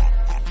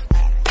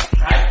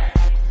 Right?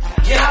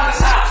 Get out of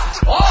this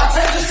house. Oh, I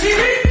take this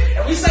TV,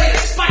 and we say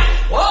it's spite.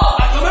 Well,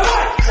 I come in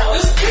right. Well,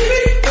 this TV,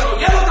 pero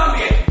yellow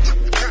también.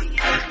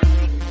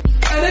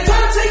 And they try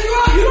to take you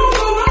out. You don't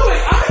go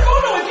nowhere. I ain't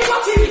going nowhere. Give my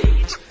TV.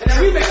 And then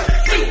we make a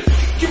thing.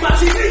 Give my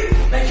TV.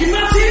 Then give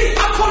my TV.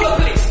 I'll call the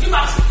police. Give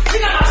my TV. You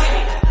got my TV.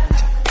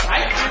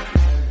 Right?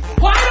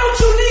 Why don't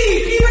you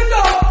leave even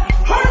though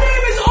her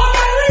name is on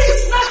that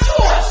lease, not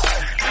yours?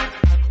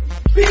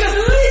 Because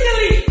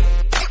legally,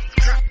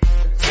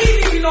 the TV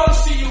belongs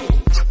to you.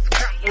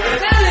 And when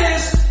that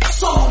is,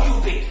 so will you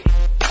be.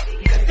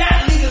 Because that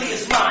legally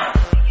is mine.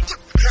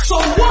 So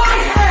why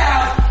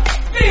have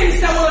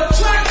things that will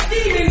attract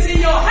demons in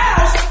your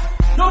house,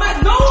 no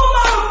matter no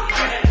amount,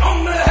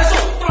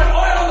 throwing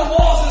oil on the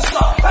walls and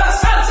stuff.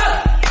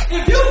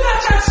 If you got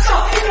that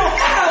stuff in your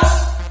house,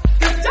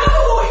 the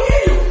devil will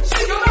hear you.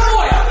 Say, yo, my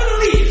boy, I'm gonna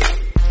leave.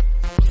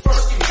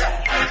 First give me that.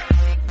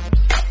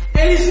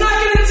 And he's not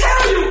gonna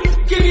tell you,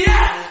 give me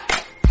that.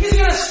 He's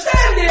gonna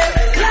stand there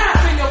and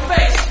laugh in your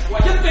face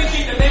while you're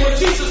thinking the name of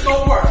Jesus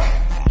don't work.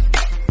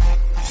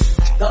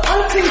 The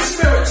unclean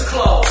spirits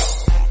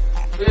close.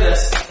 Look at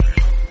this.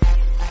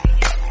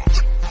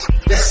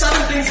 There's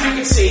 7 things we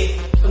can see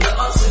from the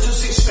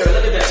unseducing spirit.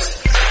 Look at this.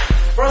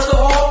 First of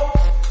all,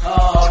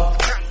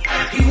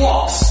 he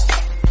walks.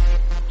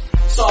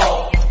 So,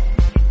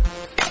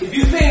 if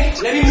you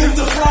think, let me move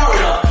to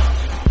Florida,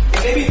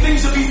 and maybe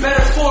things will be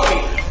better for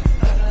me,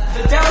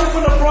 the devil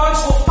from the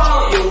Bronx will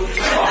follow you.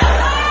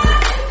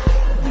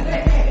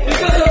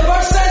 Because the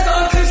verse says the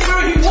unclean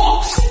spirit, he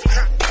walks.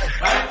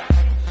 Right?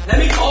 Let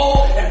me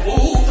go and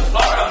move to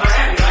Florida,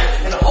 Miami, right?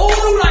 And a whole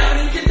new life, and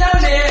then you get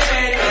down there,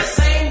 and the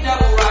same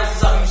devil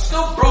rises up. You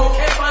still broke,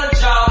 can't find a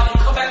job, and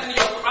you come back to New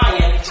York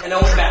crying, and no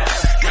one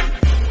matters.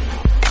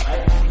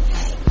 Right?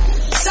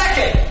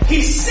 Second,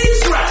 he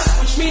seeks rest,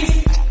 which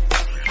means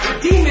the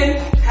demon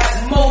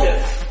has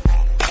motive.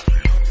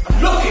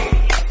 I'm looking.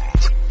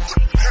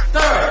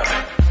 Third,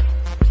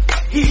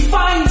 he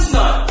finds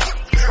none.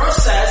 The verse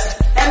says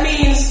that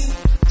means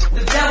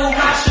the devil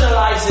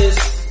rationalizes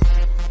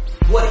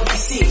what he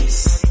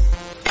sees.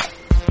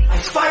 I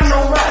find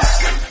no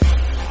rest,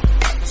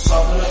 so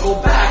I'm gonna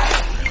go back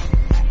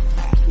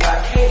where I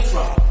came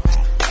from.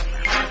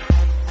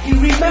 He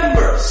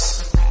remembers.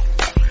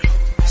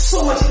 So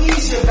much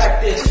easier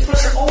back there. This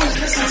person always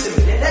listened to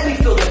me. They let me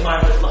fill their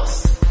mind with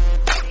lust.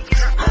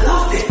 I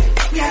loved it.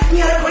 We had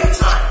a great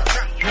time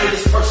with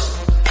this person.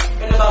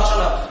 And about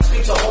trying to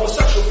speak to a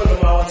homosexual friend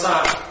of mine one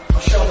time. I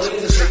was sharing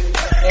with this week.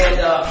 And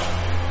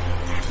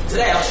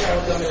today I was sharing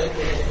with them in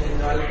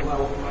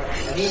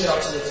an email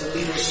to the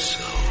leaders.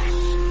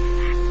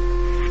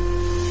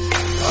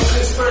 The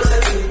unclean spirit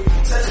said to me,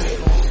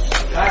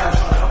 the guy I was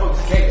trying to help with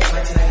the gay in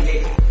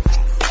 1998.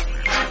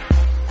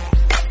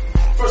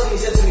 First thing he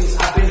said to me was,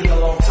 I've been here a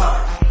long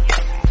time.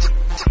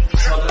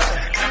 I've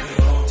been here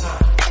a long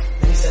time.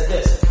 Then he said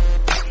this,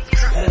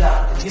 let it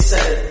out. And he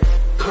said it,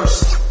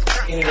 cursing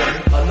in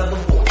another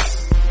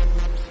voice.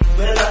 You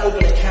better not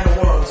open a can of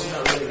worms you're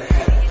not ready to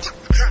handle.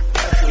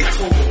 That's what he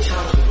told me,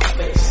 challenged me in my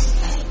face.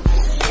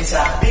 He said,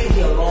 I've been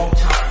here a long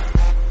time.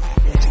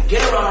 And if you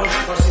get around this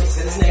person, he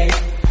said his name,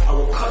 I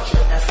will cut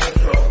your effing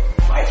throat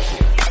right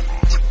here.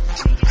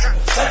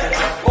 Second,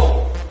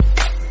 whoa.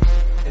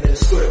 And then the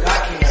Spirit of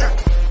God came out.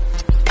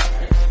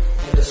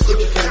 And the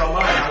scripture came to my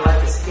mind, my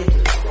life is hidden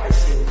with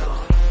Christ in God.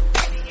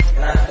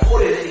 And I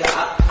quoted it, I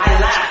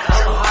laughed. I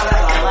don't know how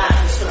that I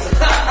laughed. It's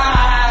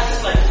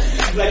just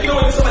like, you know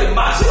when somebody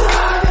mocks you,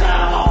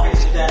 I'm off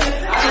face with that.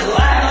 I just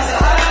laughed. I said,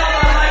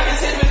 my life is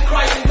hidden with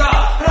Christ in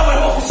God. And I went,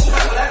 oh,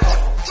 where that come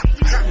from?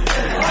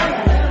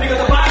 Because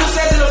the Bible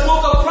says in the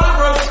book of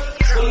Proverbs,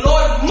 the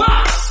Lord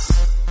mocks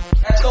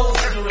at those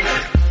who do it.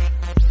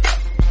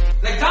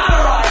 Let God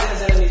arise and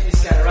his enemies be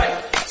scattered, right?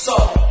 So,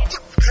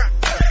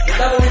 the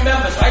devil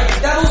remembers, right? The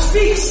devil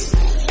speaks.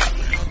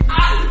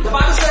 The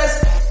Bible says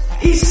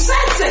he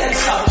said to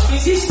himself,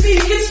 which means he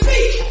can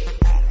speak.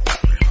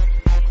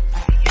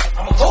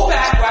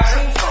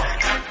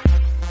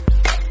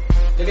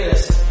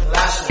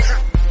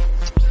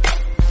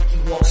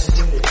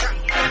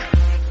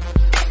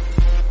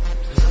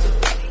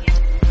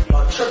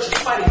 churches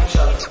fighting each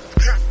other.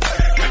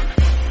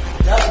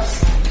 Devils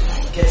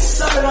get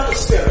 7 other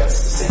spirits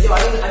to say, yo,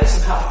 I need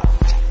some help.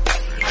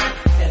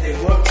 And they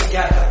work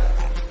together.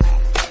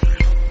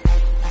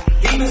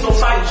 Demons don't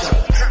fight each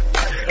other.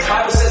 The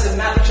Bible says in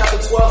Matthew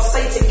chapter 12,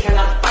 Satan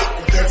cannot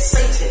fight against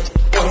Satan,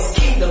 or his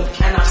kingdom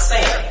cannot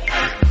stand.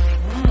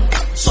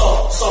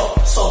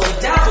 So the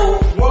devil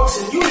works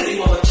in unity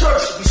while the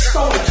church we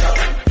stone each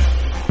other.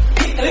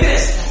 And look at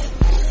this.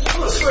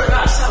 Look, the Spirit of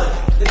God is telling you.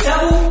 The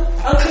devil,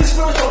 unclean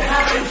spirits don't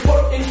have an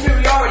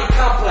inferiority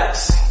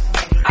complex.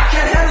 I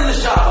can't handle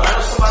this job, but I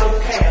know somebody who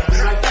can. I'll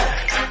be right back.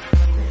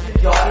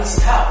 Yo, I need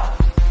some help.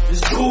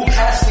 This dude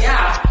cast me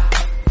out,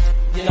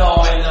 and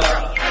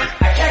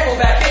I can't go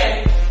back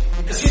in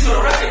because he's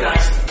gonna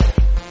recognize me.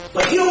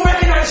 But he don't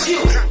recognize you.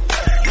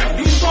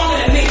 You stronger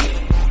than me.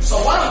 So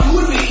why don't you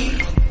and me,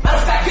 matter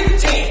of fact, get the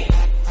team.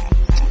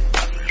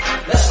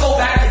 Let's go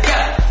back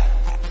together.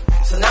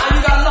 So now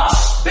you got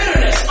lust,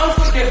 bitterness,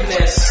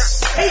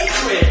 unforgiveness,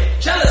 hatred,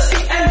 jealousy,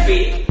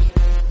 envy,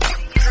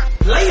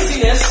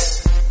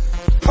 laziness,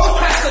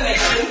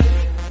 procrastination,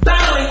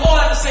 battling all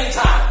at the same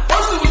time.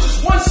 First it was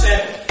just one sin.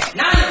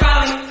 Now you're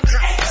battling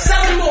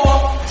 7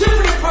 more,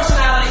 different in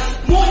personality,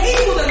 more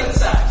evil than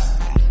themselves.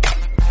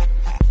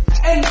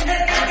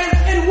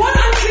 And one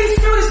unclean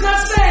spirit is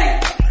not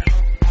saying,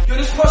 yo,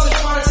 this person's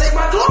trying to take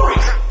my glory.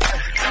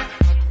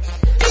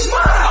 It's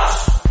my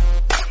house.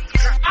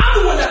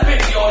 I'm the one that been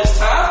here all this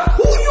time.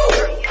 Who you?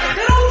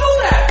 They don't do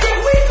that. Yet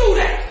we do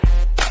that.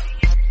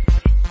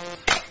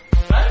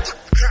 Right?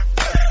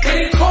 They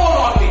didn't call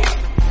on me.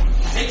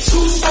 They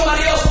choose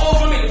somebody else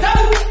over me.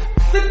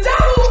 The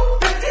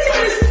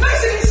demon is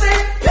basically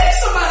saying, pick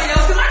somebody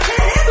else because I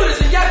can't handle this.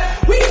 And yet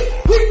we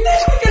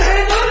think we can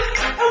handle it,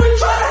 and we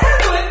try to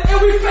handle it, and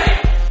we fail.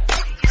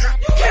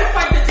 You can't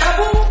fight the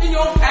devil in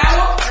your own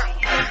power,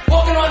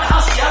 walking around the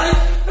house yelling.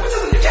 Let me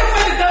tell you, you can't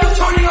fight the devil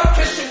turning up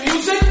Christian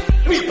music.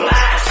 Let me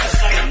blast this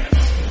thing.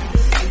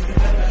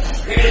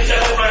 Give me the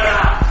devil right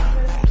now.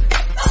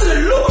 That's an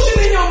illusion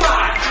in your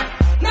mind.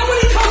 Now when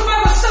he comes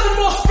back with 7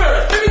 more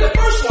spirits, maybe the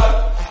first one,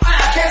 I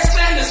can't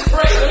stand this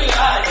praise. Let me get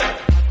out of here.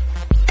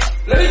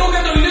 Let me go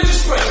get the religious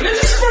spirit.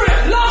 Religious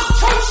spirit loves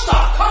church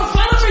stuff. Comes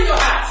right up in your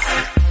house.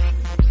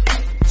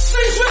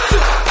 Sings with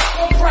you.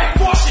 Don't pray.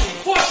 Forcing you.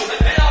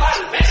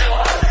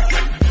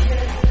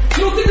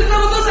 You don't think the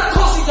devil does that? Of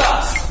course he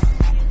does.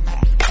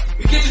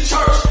 We get to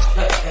church.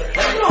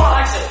 You know how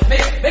I say,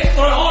 make it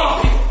fun all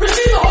of people.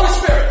 Receive the Holy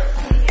Spirit.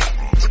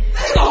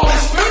 That's the Holy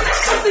Spirit.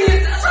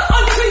 That's an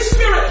unclean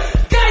spirit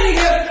guiding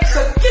him to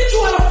get you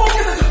out of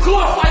focus and to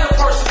glorify the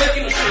person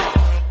making the show.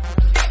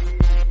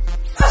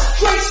 That's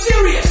straight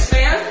serious,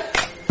 man.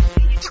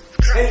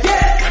 And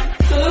yet,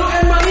 the little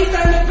hermanita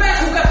in the back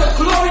who got the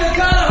glory of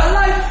God in her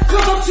life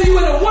comes up to you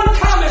in a one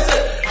comment and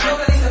says, yo,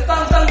 that he's a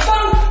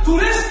do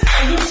this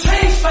and you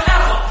change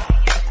forever.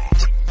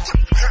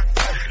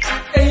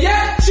 And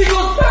yet, she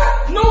goes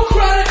back, no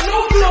credit, no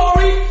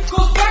glory,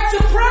 goes back to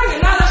praying,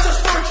 and now that's her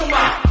spiritual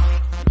mind.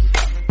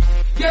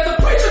 Yet the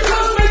preacher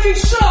comes making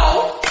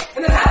show,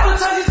 and then half the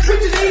time these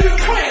preachers ain't even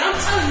praying. I'm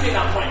telling you they're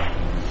not praying.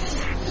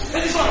 They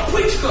just want to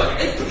preach good.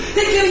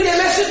 They're getting their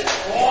message.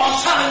 Oh, I'm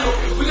telling you,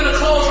 we're going to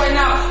close right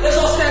now. Let's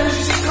all stand as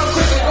you see. Come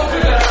quickly, go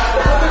quickly.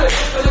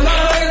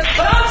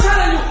 But I'm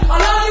telling you, a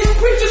lot of these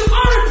preachers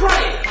aren't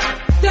praying.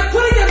 They're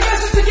putting their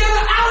message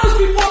together hours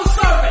before the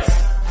service.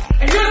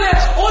 And you're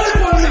there, order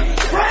for me,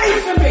 pray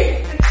for me.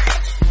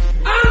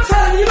 I'm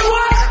telling you, you know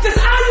what? Because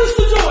I used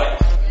to do it.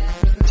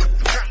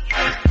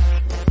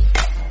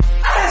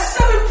 I had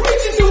 7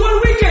 preachings in one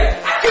weekend.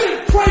 I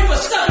couldn't pray for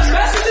 7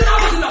 messages. I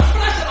was in the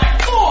flesh of like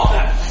 4 of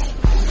them.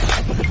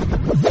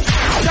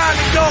 Time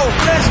to go.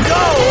 Let's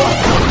go.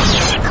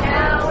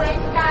 Now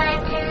it's time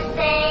to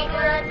say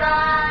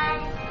goodbye.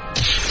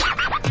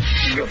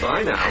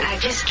 Goodbye now. I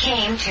just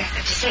came to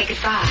say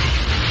goodbye.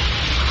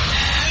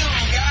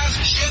 Alright, guys,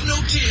 shed no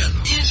tear.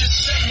 Engine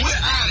set, we're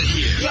out of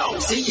here. Yo,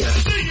 see ya.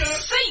 You've been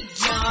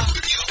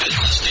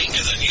listening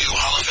to the new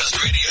Hollowfest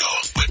Radio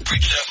with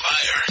Preach That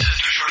Fire,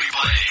 Sister Shorty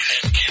Blaze,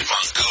 and Kid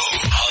Monko.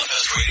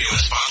 Hollowfest Radio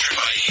is sponsored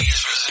by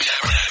East Risen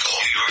Tabernacle,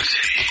 New York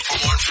City. For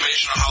more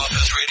information on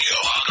Hollowfest Radio,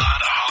 log on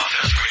to